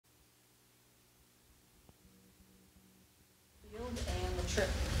trip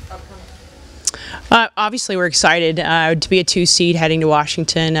upcoming? Obviously, we're excited to be a 2 seed heading to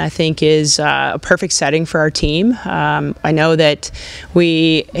Washington. I think is a perfect setting for our team. I know that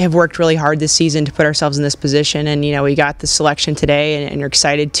we have worked really hard this season to put ourselves in this position, and we got the selection today, and are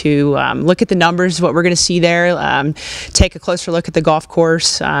excited to look at the numbers, what we're going to see there, take a closer look at the golf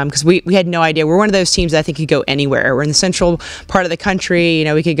course, because we had no idea. We're one of those teams that I think could go anywhere. We're in the central part of the country.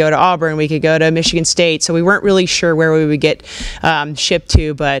 We could go to Auburn, we could go to Michigan State, so we weren't really sure where we would get shipped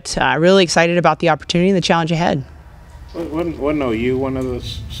to, but really excited about the opportunity and the challenge ahead. Wasn't OU one of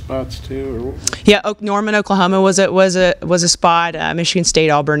those spots too? Or? Yeah, Norman, Oklahoma was a spot. Michigan State,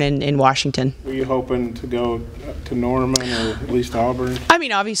 Auburn, and Washington. Were you hoping to go to Norman or at least Auburn? I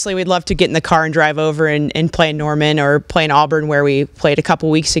mean, obviously, we'd love to get in the car and drive over and play in Norman or play in Auburn, where we played a couple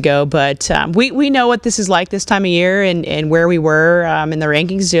weeks ago. But we know what this is like this time of year, and where we were in the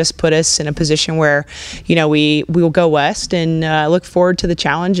rankings just put us in a position where we will go west and look forward to the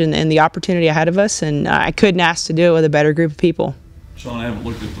challenge and the opportunity ahead of us. And I couldn't ask to do it with a better group of people. Shauna, I haven't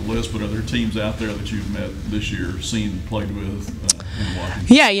looked at the list, but are there teams out there that you've met this year, seen, played with in Washington?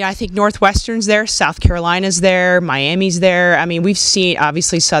 Yeah, I think Northwestern's there, South Carolina's there, Miami's there. I mean, we've seen,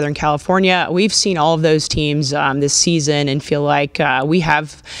 obviously, Southern California. We've seen all of those teams this season and feel like we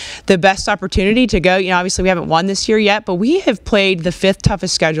have the best opportunity to go. Obviously, we haven't won this year yet, but we have played the 5th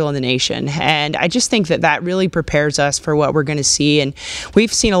toughest schedule in the nation. And I just think that really prepares us for what we're going to see. And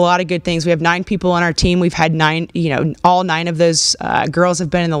we've seen a lot of good things. We have 9 people on our team. We've had 9, all 9 of those girls have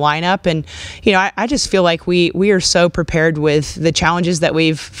been in the lineup, and I just feel like we are so prepared with the challenges that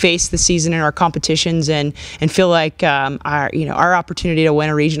we've faced this season in our competitions, and feel like our opportunity to win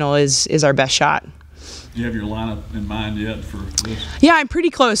a regional is our best shot. Do you have your lineup in mind yet for this? Yeah, I'm pretty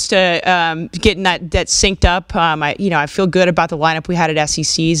close to getting that synced up. I feel good about the lineup we had at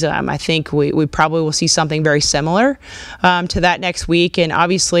SECs. I think we probably will see something very similar to that next week. And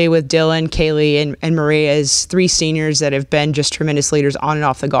obviously with Dylan, Kaylee, and Maria as 3 seniors that have been just tremendous leaders on and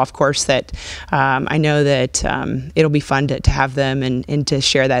off the golf course, that I know that it'll be fun to have them and to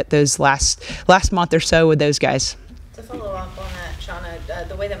share those last month or so with those guys. To follow up on that, Shauna,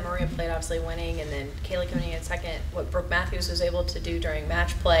 the way that Maria played, obviously winning, and then Kaylee coming in second, what Brooke Matthews was able to do during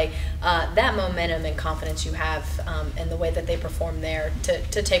match play, that momentum and confidence you have and the way that they performed there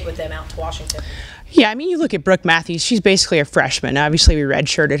to take with them out to Washington. Yeah, I mean, you look at Brooke Matthews, she's basically a freshman. Obviously, we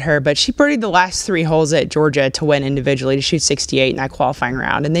redshirted her, but she birdied the last 3 holes at Georgia to win individually, to shoot 68 in that qualifying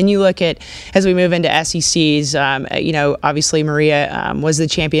round. And then you look at, as we move into SECs, obviously Maria was the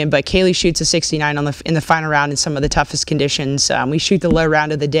champion, but Kaylee shoots a 69 in the final round in some of the toughest conditions. We shoot the low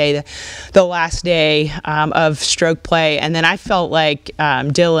round of the day, the last day of stroke play. And then I felt like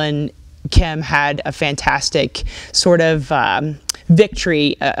Dylan Kim had a fantastic sort of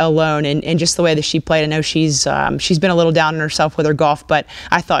victory alone, and just the way that she played. I know she's been a little down on herself with her golf, but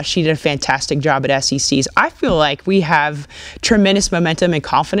I thought she did a fantastic job at SECs. I feel like we have tremendous momentum and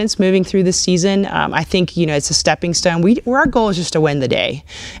confidence moving through this season. I think it's a stepping stone. Our goal is just to win the day,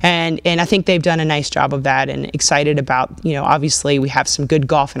 and I think they've done a nice job of that. And excited about obviously we have some good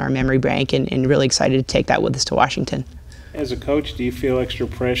golf in our memory bank, and really excited to take that with us to Washington. As a coach, do you feel extra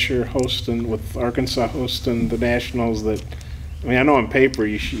pressure hosting with Arkansas hosting the Nationals? I mean, I know on paper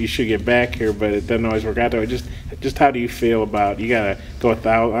you should get back here, but it doesn't always work out that way. Just how do you feel about, you got to go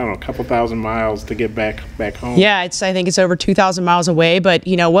a couple thousand miles to get back home? Yeah, I think it's over 2,000 miles away. But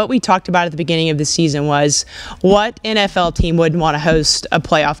what we talked about at the beginning of the season was what NFL team wouldn't want to host a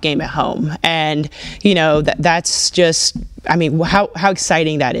playoff game at home, and that's just. I mean, how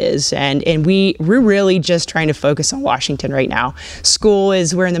exciting that is, and we're really just trying to focus on Washington right now.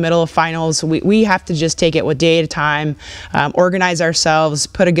 We're in the middle of finals. We have to just take it one day at a time, organize ourselves,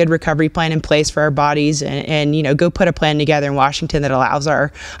 put a good recovery plan in place for our bodies, and go put a plan together in Washington that allows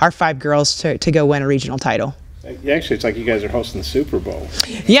our 5 girls to go win a regional title. Actually, it's like you guys are hosting the Super Bowl.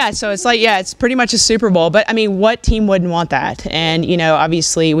 Yeah, so it's like, it's pretty much a Super Bowl. But, I mean, what team wouldn't want that? And,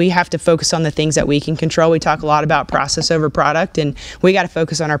 obviously we have to focus on the things that we can control. We talk a lot about process over product, and we got to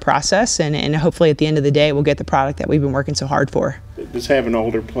focus on our process. And hopefully at the end of the day, we'll get the product that we've been working so hard for. Does having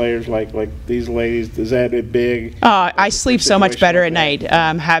older players like these ladies, is that a big? I sleep so much better at night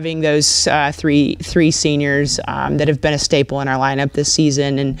having those three seniors that have been a staple in our lineup this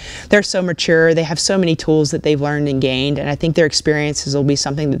season, and they're so mature. They have so many tools that they've learned and gained, and I think their experiences will be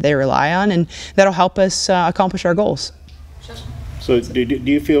something that they rely on, and that'll help us accomplish our goals. So do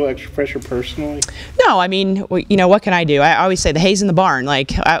you feel extra pressure personally? No, I mean, you know, what can I do? I always say the hay's in the barn.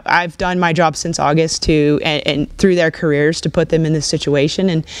 Like, I've done my job since August and through their careers to put them in this situation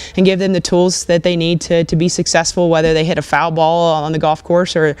and give them the tools that they need to be successful, whether they hit a foul ball on the golf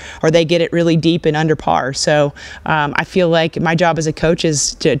course or they get it really deep and under par. So I feel like my job as a coach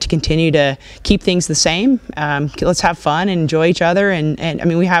is to continue to keep things the same. Let's have fun and enjoy each other. And I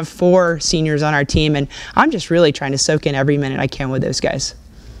mean, we have 4 seniors on our team, and I'm just really trying to soak in every minute I can with those guys.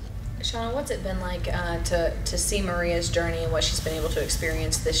 Shauna, what's it been like to see Maria's journey and what she's been able to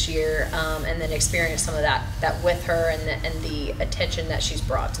experience this year, and then experience some of that with her and the attention that she's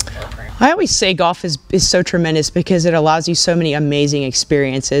brought to the program? I always say golf is so tremendous because it allows you so many amazing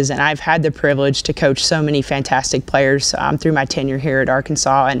experiences, and I've had the privilege to coach so many fantastic players through my tenure here at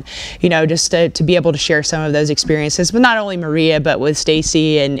Arkansas, and you know, just to be able to share some of those experiences with not only Maria but with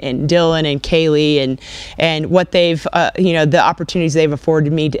Stacy and Dylan and Kaylee and what they've you know, the opportunities they've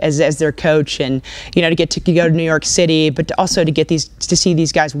afforded me as their coach, and you know, to get to go to New York City, but also to get to see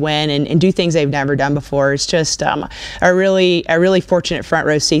these guys win and do things they've never done before. It's just a really fortunate front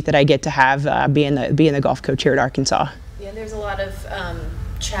row seat that I get to have being the golf coach here at Arkansas. Yeah, there's a lot of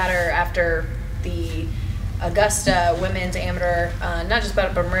chatter after the Augusta women's amateur, not just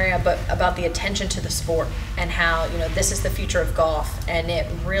about Maria, but about the attention to the sport and how, you know, this is the future of golf, and it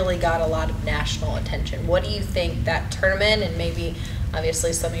really got a lot of national attention. What do you think that tournament, and maybe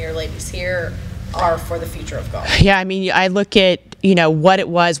obviously some of your ladies here, are for the future of golf? Yeah, I mean, I look at, you know, what it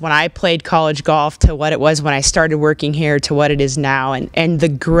was when I played college golf to what it was when I started working here to what it is now, and the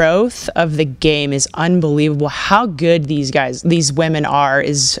growth of the game is unbelievable. How good these women are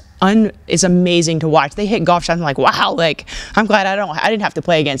is amazing to watch. They hit golf shots. I'm like, wow, like, I'm glad I didn't have to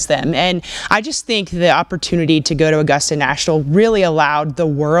play against them. And I just think the opportunity to go to Augusta National really allowed the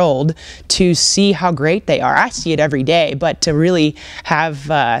world to see how great they are. I see it every day, but to really have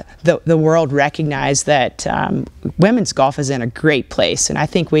the world recognize that women's golf is in a great place, and I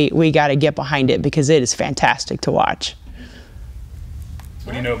think we got to get behind it because it is fantastic to watch.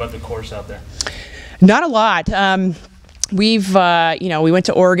 What do you know about the course out there? Not a lot. We've, you know, we went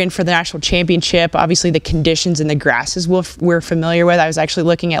to Oregon for the national championship. Obviously, the conditions and the grasses we're familiar with. I was actually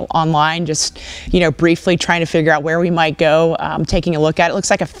looking at online, just, you know, briefly trying to figure out where we might go, taking a look at it. It looks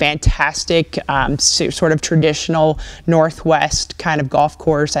like a fantastic sort of traditional Northwest kind of golf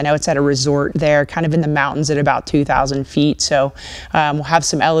course. I know it's at a resort there, kind of in the mountains at about 2,000 feet. So we'll have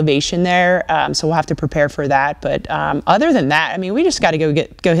some elevation there. So we'll have to prepare for that. But other than that, I mean, we just got to go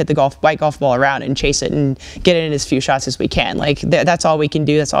hit the white golf ball around and chase it and get it in as few shots as we can. Like, that's all we can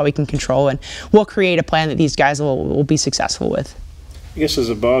do. That's all we can control, and we'll create a plan that these guys will be successful with. I guess, does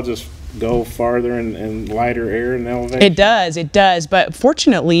the ball just go farther and lighter air and elevation? It does. But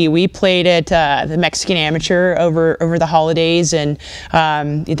fortunately, we played at the Mexican Amateur over the holidays, and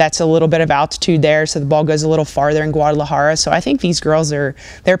that's a little bit of altitude there, so the ball goes a little farther in Guadalajara. So I think these girls they're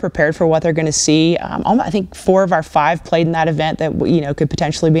prepared for what they're going to see. I think 4 of our 5 played in that event that, you know, could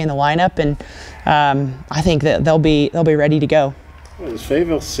potentially be in the lineup, and I think that they'll be ready to go. What is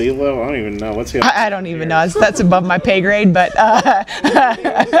Fayetteville sea level? I don't even know. What's the I don't even know. That's above my pay grade, but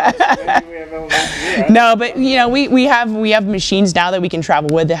no. But you know, we have machines now that we can travel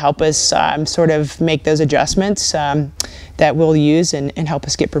with to help us sort of make those adjustments that we'll use and help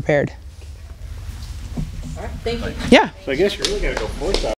us get prepared. All right, thank you. Yeah. So I guess you're really got to go 4